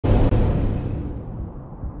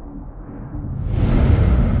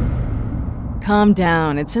calm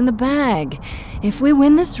down. It's in the bag. If we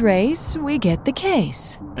win this race, we get the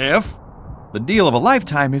case. If? The deal of a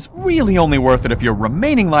lifetime is really only worth it if your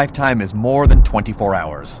remaining lifetime is more than 24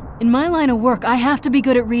 hours. In my line of work, I have to be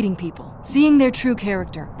good at reading people, seeing their true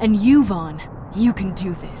character. And you, Vaughn, you can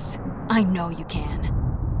do this. I know you can.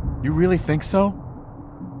 You really think so?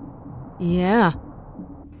 Yeah.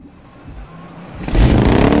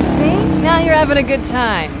 See? Now you're having a good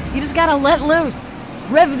time. You just gotta let loose.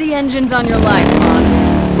 Rev the engines on your life, Vaughn.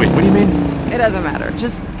 Wait, what do you mean? It doesn't matter.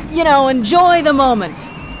 Just, enjoy the moment.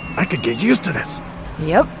 I could get used to this.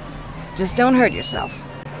 Yep. Just don't hurt yourself.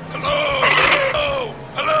 Hello!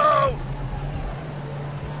 Hello!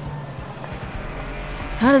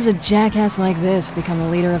 How does a jackass like this become a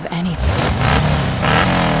leader of anything?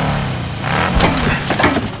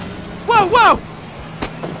 Whoa, whoa!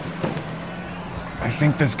 I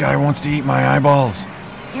think this guy wants to eat my eyeballs.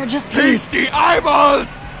 You're just... Tasty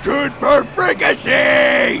eyeballs! Good for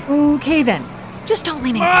fricassee! Okay then. Just don't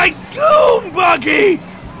lean in. My doom buggy!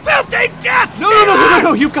 Filthy death!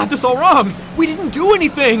 No, you've got this all wrong! We didn't do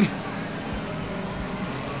anything!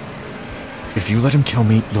 If you let him kill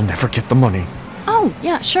me, you'll never get the money. Oh,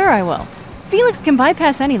 yeah, sure I will. Felix can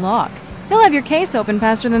bypass any lock. He'll have your case open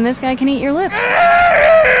faster than this guy can eat your lips.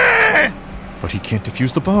 But he can't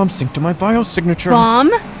defuse the bomb synced to my biosignature.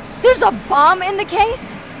 Bomb? There's a bomb in the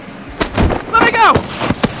case? Let me go!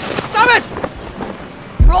 Stop it!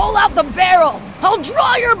 Roll out the barrel! I'll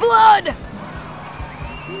draw your blood!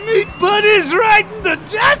 Meat Buddy's riding the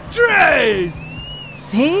death train!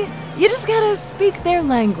 See? You just gotta speak their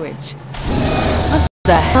language. What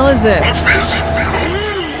the hell is this? What's this?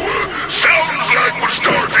 Sounds like we're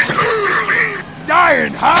starting early.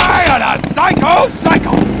 Dying high on a psycho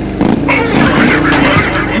cycle! Alright,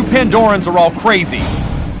 everyone. You Pandorans are all crazy.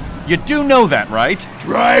 You do know that, right?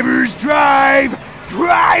 Drivers drive!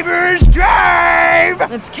 Drivers drive!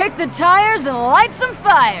 Let's kick the tires and light some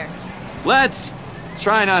fires. Let's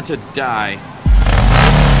try not to die.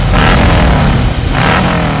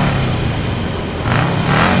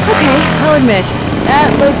 Okay, I'll admit,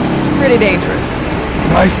 that looks pretty dangerous.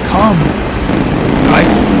 Life come. Life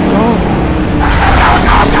go.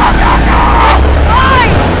 This is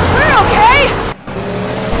fine! We're okay!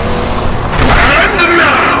 And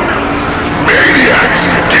now, maniacs,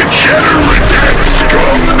 degenerates, and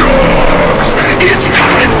scum dogs. It's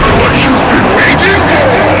time for what you've been waiting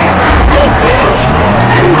for. The first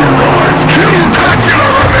motorized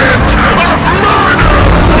kill-tacular event of murder.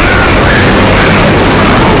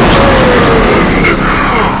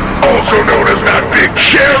 Also known as that big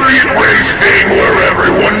chariot race thing where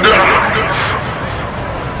everyone dies.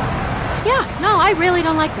 Yeah, no, I really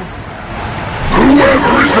don't like this.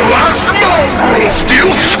 Whoever is the last mongrel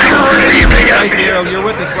still screaming at Hey, Zero, you're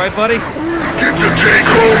with us, right, buddy? get to take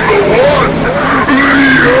home the one, the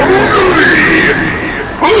only,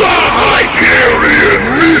 the Hyperion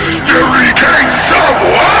Mystery Case of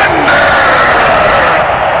Wonder!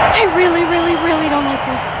 I really, really, really don't like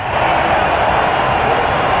this.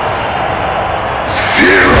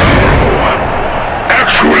 Zero!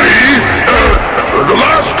 Actually, the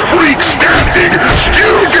last freak standing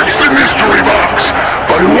still gets the mystery box,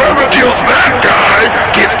 but whoever kills that guy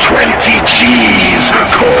gets 20 G's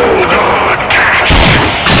cold hard cash.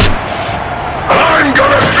 I'm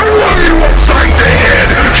gonna throw you upside the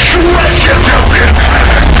head, shred you to bits,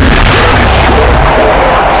 finish your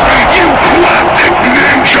corpse, you plastic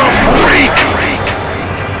ninja freak!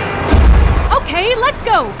 Okay, let's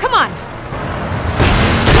go. Come on.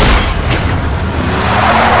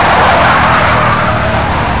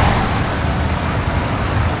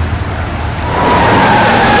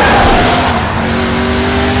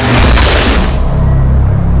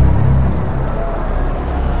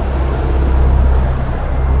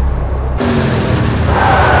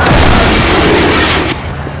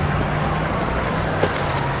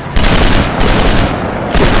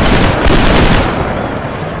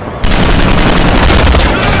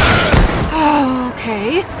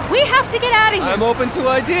 I'm open to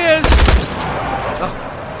ideas. Oh,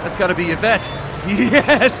 that's gotta be Yvette.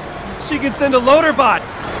 Yes! She can send a loader bot!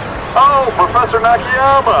 Oh, Professor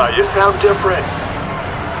Nakayama, you sound different.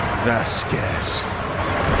 Vasquez.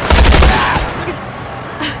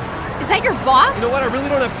 Is that your boss? You know what? I really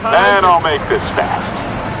don't have time. And I'll make this fast.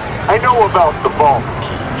 I know about the vault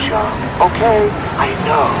key job, okay? I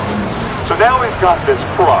know. So now we've got this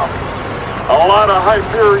problem. A lot of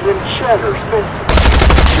Hyperion cheddar's missing.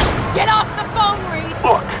 Get off the phone, Rhys!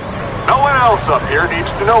 Look, no one else up here needs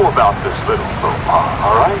to know about this little faux pas,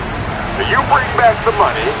 alright? So you bring back the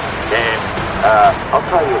money, and, I'll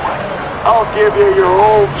tell you what. I'll give you your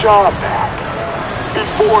old job back.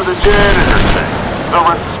 before the janitor thing. The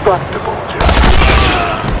respectable job.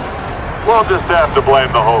 We'll just have to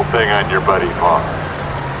blame the whole thing on your buddy Vaughn.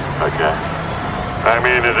 Okay? I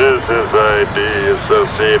mean, it is his ID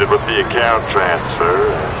associated with the account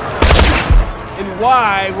transfer. And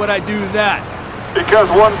why would I do that? Because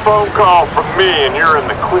one phone call from me and you're in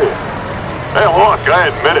the clear. Hey, look, I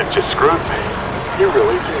admit it, you screwed me. You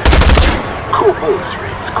really did. Cool moves,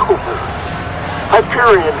 Rhys, cool moves.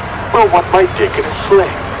 Hyperion will want my dick in a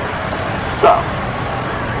sling. So,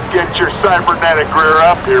 get your cybernetic rear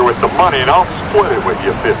up here with the money and I'll split it with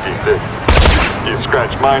you 50-50. You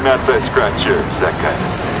scratch my nuts, I scratch yours, that kind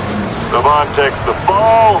of thing. Savon takes the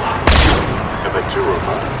fall, and the two of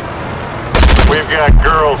us. We've got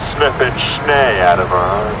girls sniffing schnee out of our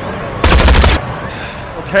arms.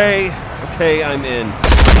 Okay, I'm in.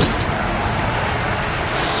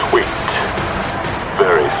 Sweet.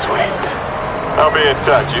 Very sweet. I'll be in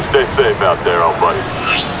touch. You stay safe out there, old buddy.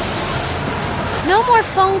 No more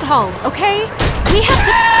phone calls, okay? We have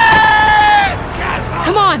to...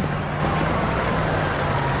 Come on!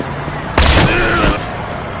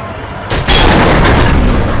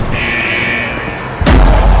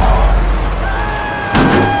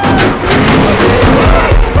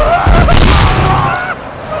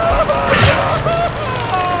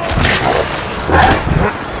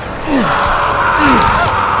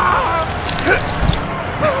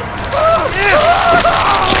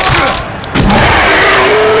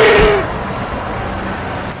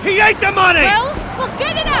 He ate the money! Well, we'll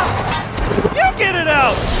get it out! You get it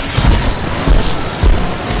out!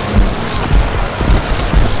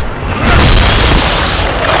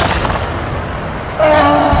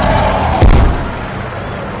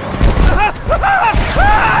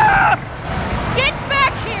 Get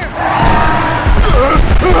back here!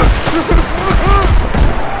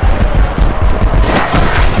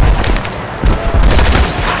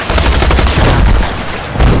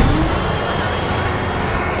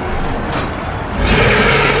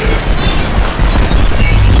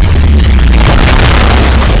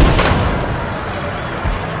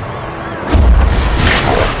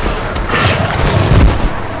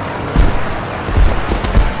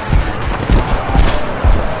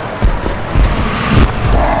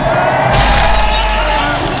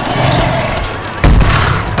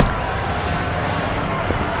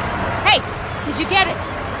 Did you get it?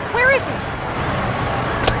 Where is it?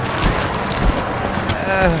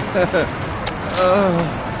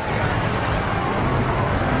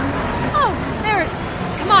 Oh, there it is.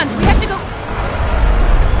 Come on, we have to go.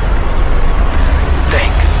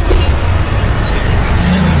 Thanks.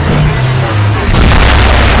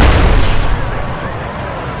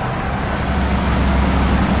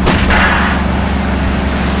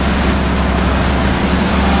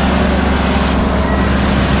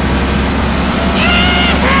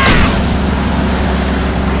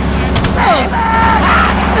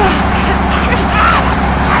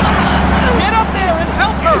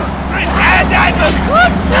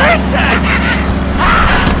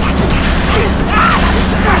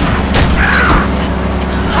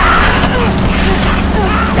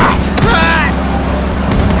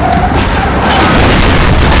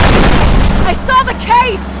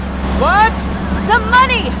 What? The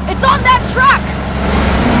money! It's on that truck!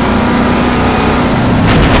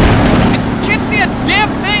 I can't see a damn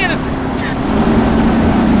thing in this...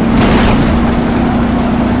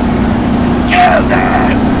 Kill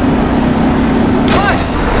them! What?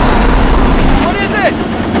 What is it?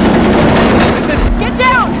 Is it... Get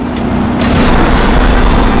down!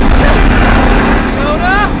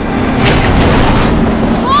 Fiona?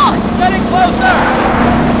 Come on! Getting closer!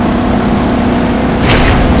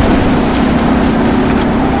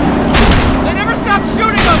 Stop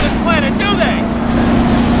shooting on this planet, do they?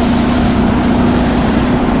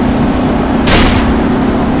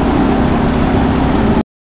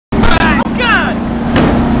 Oh, God!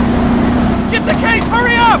 Get the case,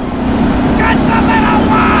 hurry up! Get the little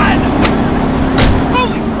one!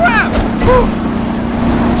 Holy crap!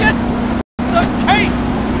 Get the case!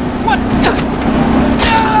 What?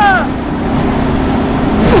 Ah!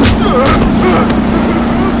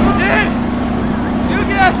 Did you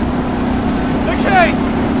get the case?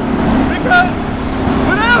 Because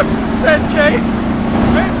without said case,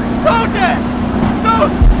 I'm so dead! So...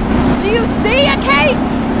 Do you see a case?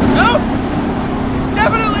 No!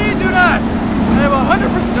 Definitely do not! I am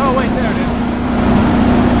 100%... Oh, wait, there it is.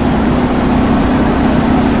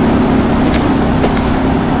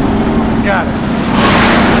 Got it.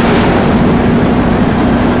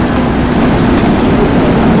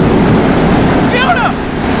 Fiona!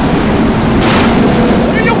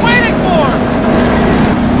 What are you waiting for?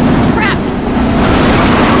 Crap!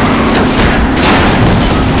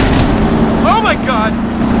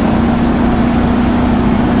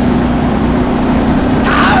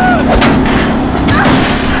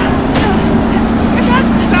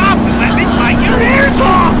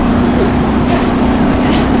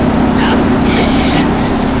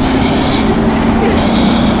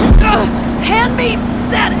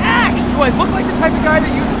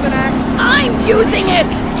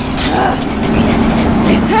 it!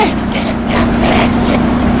 Thanks!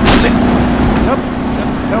 Yep,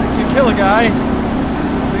 just helped you kill a guy.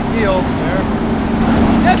 Big deal there.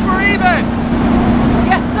 Yes, we're even!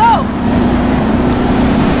 Guess so!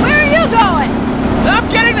 Where are you going? I'm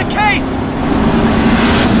getting the case!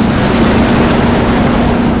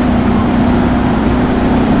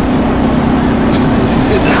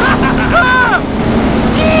 Feel my finger bone!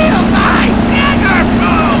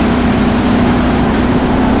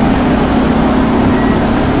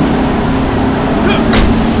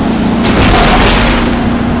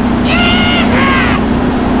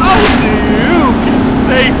 Only you can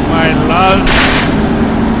save my love.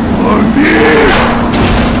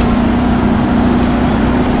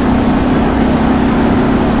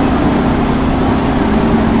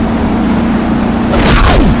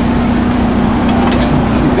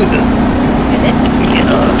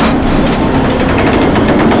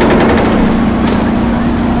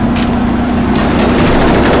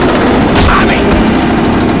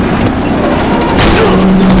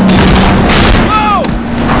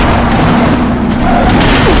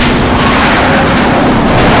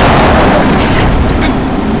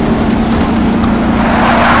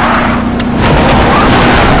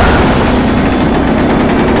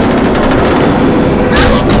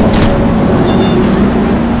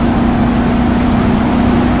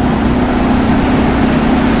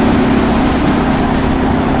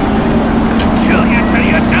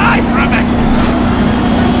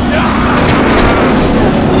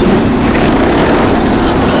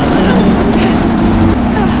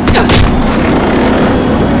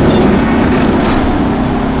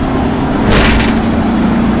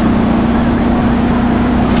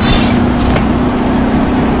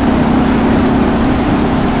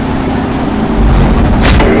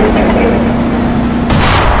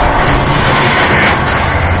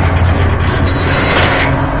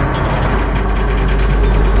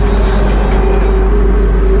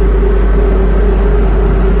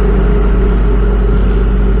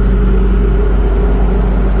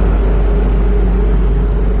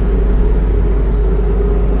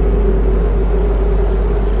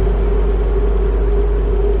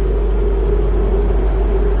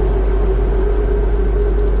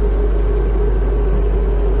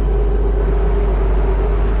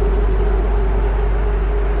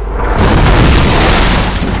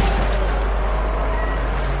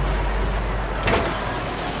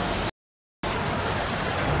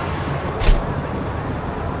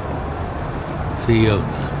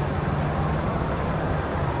 Fiona.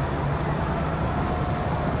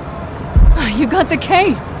 You got the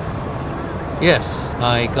case! Yes,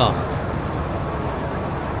 I got it.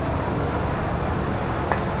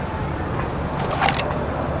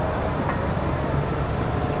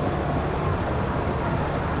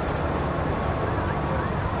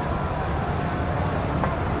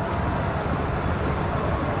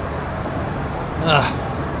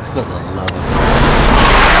 For the love of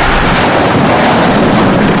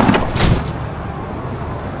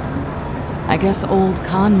I guess old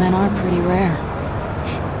con men are pretty rare.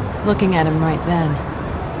 Looking at him right then,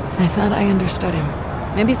 I thought I understood him.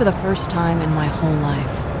 Maybe for the first time in my whole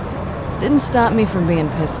life. Didn't stop me from being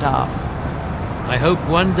pissed off. I hope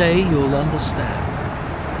one day you'll understand.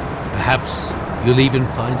 Perhaps you'll even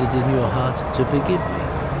find it in your heart to forgive me.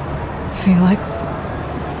 Felix?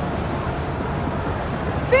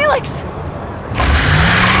 Felix!